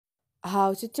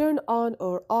How to turn on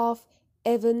or off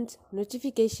event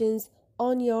notifications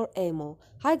on your email.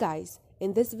 Hi guys,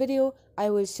 in this video I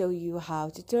will show you how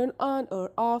to turn on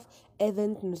or off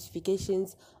event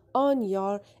notifications on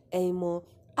your email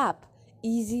app.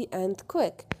 Easy and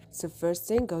quick. So first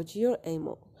thing, go to your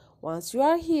email. Once you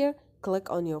are here, click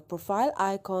on your profile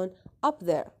icon up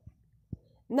there.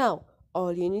 Now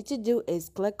all you need to do is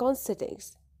click on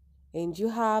settings and you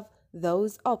have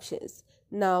those options.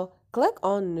 Now click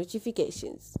on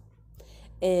notifications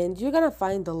and you're gonna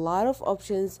find a lot of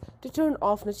options to turn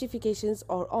off notifications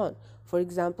or on. For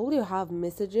example, you have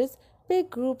messages, big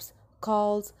groups,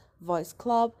 calls, voice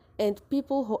club, and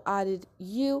people who added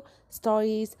you,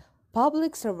 stories,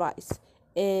 public service.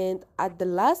 And at the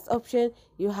last option,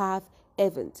 you have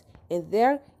event, and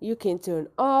there you can turn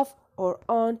off or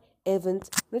on event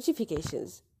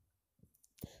notifications.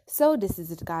 So this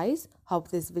is it guys. Hope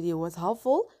this video was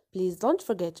helpful. Please don't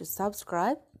forget to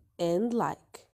subscribe and like.